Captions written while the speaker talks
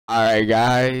Alright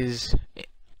guys,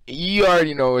 you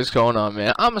already know what's going on,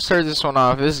 man. I'm gonna start this one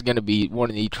off. This is gonna be one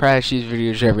of the trashiest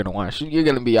videos you're ever gonna watch.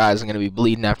 Eyes are gonna be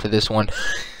bleeding after this one.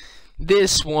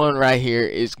 This one right here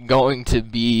is going to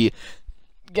be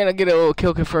gonna get a little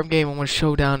kill confirm game on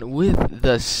Showdown with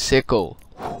the Sickle.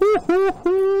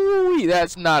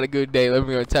 That's not a good day, let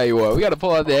me go tell you what. We gotta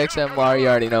pull out the XMR, you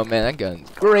already know, man. That gun's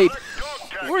great.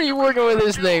 Where are you working with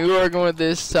this thing? We're working with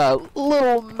this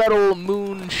little metal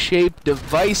moon-shaped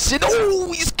device. And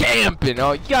oh, he's camping.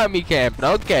 Oh, you got me camping.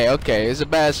 Okay. It's a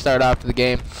bad start off to the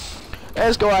game.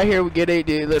 Let's go out here. We get a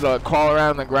little crawl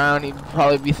around the ground. He'd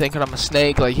probably be thinking I'm a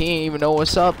snake. Like, he ain't even know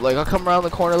what's up. Like, I'll come around the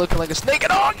corner looking like a snake.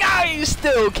 And oh, guy, he's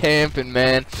still camping,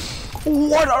 man.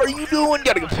 What are you doing?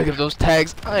 Gotta go pick up those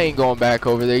tags. I ain't going back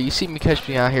over there. You see me catch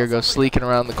me out here go sleeking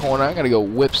around the corner. I gotta go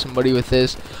whip somebody with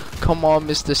this. Come on,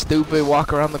 Mr. Stupid.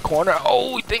 Walk around the corner.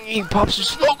 Oh, you think he pops some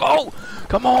smoke? Oh,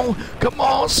 come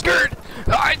on, skirt.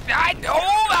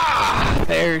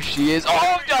 There she is.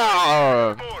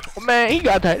 Oh, man, he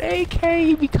got that AK.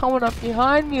 He be coming up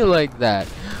behind me like that.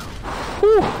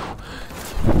 Whew.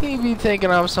 He be thinking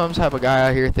I'm some type of guy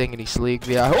out here thinking he's sleek.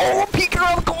 Oh, peeking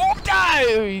around the corner.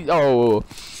 Oh,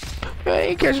 man,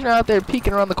 he catching out there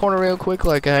peeking around the corner real quick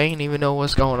like I ain't even know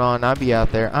what's going on. I be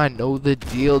out there. I know the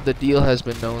deal. The deal has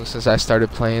been known since I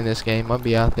started playing this game. I'll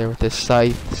be out there with this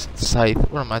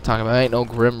scythe. What am I talking about? I ain't no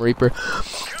Grim Reaper.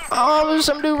 Oh, there's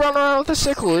some dude running around with a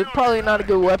sickle. It's probably not a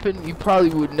good weapon. You probably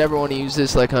would never want to use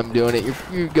this like I'm doing it.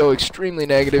 You go extremely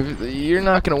negative. You're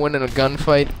not going to win in a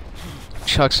gunfight.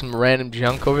 Chuck some random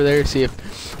junk over there. See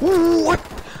if... Ooh, what?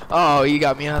 Oh, you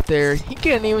got me out there. He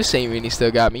can't even see me and he still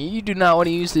got me. You do not want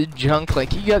to use the junk.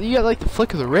 Like, you got like the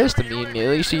flick of the wrist. I mean, at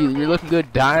least you're looking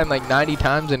good dying like 90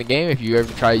 times in a game if you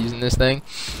ever try using this thing.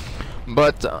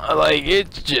 But, like,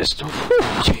 it's just...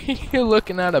 you're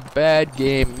looking at a bad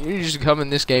game. You just come in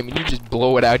this game and you just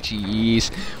blow it out your ease.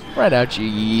 Right out your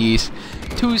ease.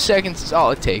 2 seconds is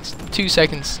all it takes. 2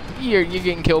 seconds, you're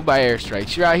getting killed by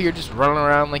airstrikes. You're out here just running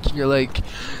around like you're like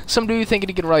some dude thinking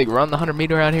he can like run the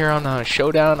 100-meter out here on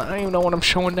Showdown. I don't even know what I'm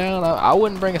showing down. I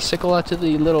wouldn't bring a sickle out to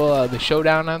the little the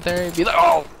Showdown out there. It'd be like,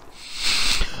 oh,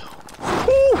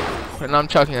 whew. And I'm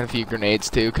chucking a few grenades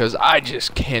too because I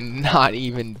just cannot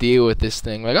even deal with this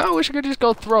thing. Like, I wish I could just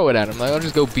go throw it at him. Like, I'll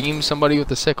just go beam somebody with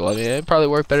the sickle. I mean, it'd probably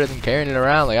work better than carrying it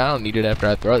around. Like, I don't need it after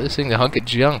I throw it. This thing's a hunk of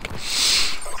junk.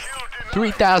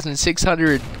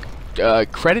 3,600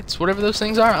 credits, whatever those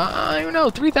things are. I don't even know.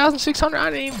 3,600. I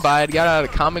didn't even buy it. Got out of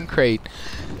a common crate.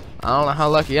 I don't know how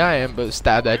lucky I am, but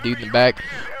stab that dude in the back.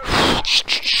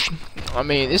 I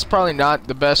mean, it's probably not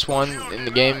the best one in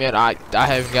the game yet. I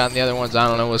haven't gotten the other ones. I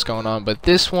don't know what's going on, but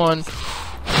this one,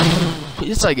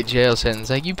 it's like a jail sentence.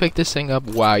 Like, you pick this thing up,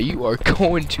 wow, you are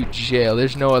going to jail.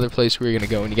 There's no other place where you're gonna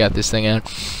go when you got this thing out.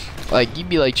 Like, you'd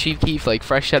be like Chief Keef, like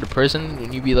fresh out of prison,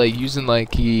 and you'd be like using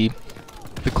like the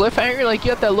cliffhanger. Like,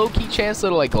 you got that low-key chance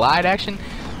little like glide action.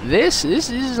 This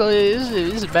is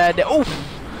a bad day. Oh,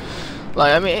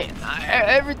 like, I mean,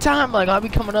 every time like I'll be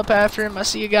coming up after him, I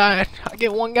see a guy, I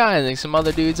get one guy, and then some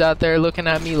other dudes out there looking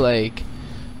at me like,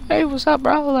 hey, what's up,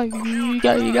 bro? Like, you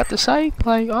got the sight?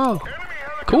 Like, oh,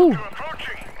 cool.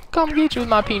 Come get you with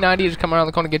my P90. Just come around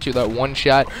the corner, get you that one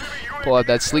shot. Pull out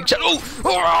that sleek shot.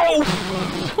 Oh,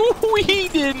 he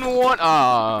didn't want.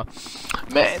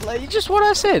 Man, like, just what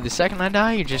I said. The second I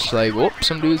die, you're just like, whoop.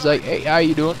 Some dude's like, hey, how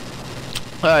you doing?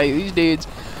 These dudes.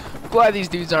 I'm glad these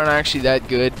dudes aren't actually that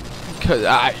good. Because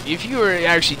if you were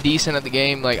actually decent at the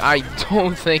game, like, I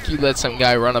don't think you let some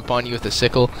guy run up on you with a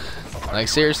sickle. Like,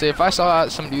 seriously, if I saw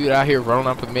some dude out here running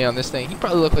up with me on this thing, he'd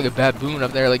probably look like a baboon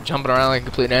up there, like, jumping around like a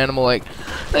complete animal. Like,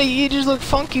 you just look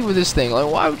funky with this thing. Like,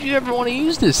 why would you ever want to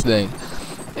use this thing?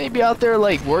 Maybe out there,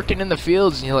 like, working in the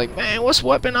fields, and you're like, man, what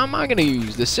weapon am I going to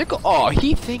use? The sickle? Oh,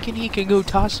 he thinking he can go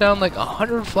toss down, like,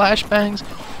 100 flashbangs?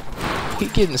 He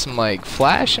getting some, like,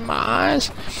 flash in my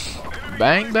eyes.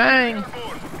 Bang, bang.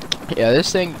 Yeah,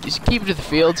 this thing, just keep it to the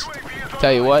fields.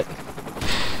 Tell you what.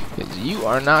 Because you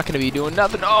are not going to be doing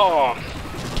nothing. Oh,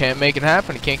 can't make it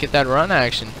happen. You can't get that run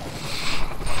action.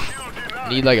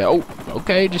 Need like a, oh,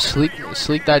 okay, just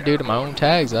sleek that dude to my own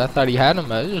tags. I thought he had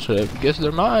them. I just guess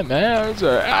they're mine, man.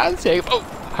 I'll take them. Oh,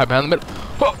 high down the middle.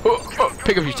 Oh,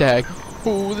 pick up your tag.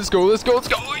 Oh, let's go.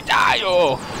 Oh, die.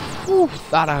 Oh, whew,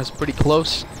 thought I was pretty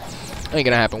close. Ain't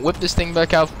gonna happen. Whip this thing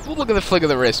back out. Ooh, look at the flick of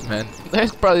the wrist, man.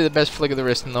 That's probably the best flick of the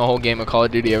wrist in the whole game of Call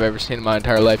of Duty I've ever seen in my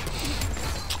entire life.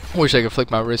 Wish I could flick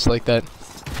my wrist like that.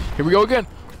 Here we go again.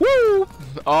 Woo!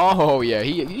 Oh yeah,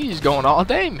 he's going all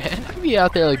day, man. I'd be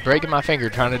out there like breaking my finger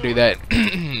trying to do that.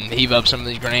 Heave up some of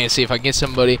these grenades, see if I can get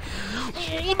somebody.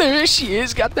 Oh, there she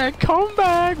is, got that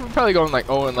comeback. We're probably going like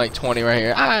 0 and like 20 right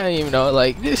here. I don't even know,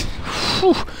 like this.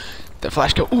 Whew. The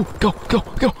flash go. Ooh, go, go,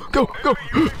 go, go, go.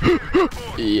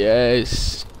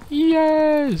 Yes.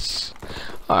 Yes.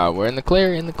 We're in the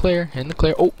clear, in the clear, in the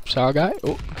clear. Oh, saw a guy.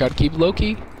 Oh, gotta keep low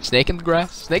key. Snake in the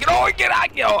grass. Snake. Oh, get out.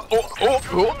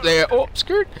 Oh, there. Oh,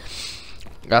 skirt.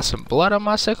 Got some blood on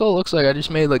my sickle. Looks like I just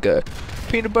made like a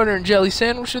peanut butter and jelly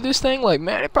sandwich with this thing. Like,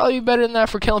 man, it'd probably be better than that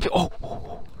for killing people.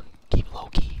 Oh, keep low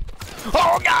key.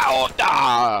 Oh, God.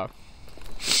 Oh,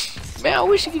 man, I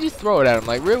wish you could just throw it at him.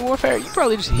 Like, Real Warfare, you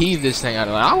probably just heave this thing at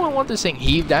him. I wouldn't want this thing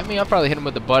heaved at me. I'd probably hit him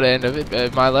with the butt end of it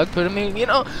if my luck. But I mean, you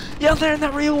know, you out there in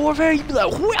that Real Warfare, you'd be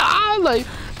like, whoa,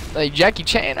 like Jackie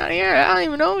Chan out here. I don't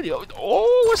even know.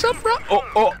 Oh, what's up, bro?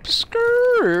 Oh,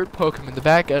 skirt. Poke him in the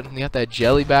back. You got that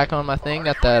jelly back on my thing.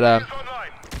 Got that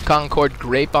Concord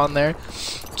grape on there.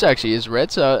 Which actually is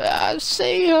red. So I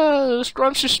say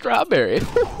scrumptious strawberry.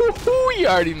 You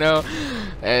already know.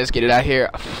 Let's get it out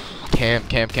here.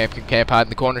 Camp, hide in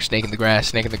the corner, snake in the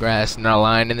grass, not a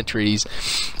lion in the trees.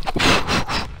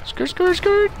 Skirt.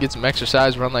 Get some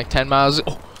exercise, run like 10 miles.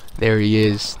 Oh, there he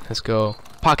is. Let's go.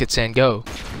 Pocket sand, go.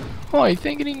 Oh, you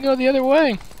thinking he can go the other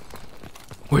way?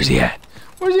 Where's he at?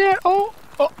 Oh,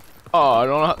 I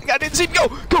don't know. I didn't see him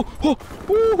go.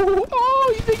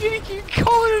 Oh, you thinking he can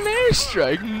call it an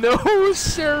airstrike? No,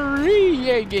 sirree.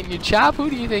 You ain't getting your chop. Who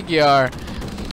do you think you are?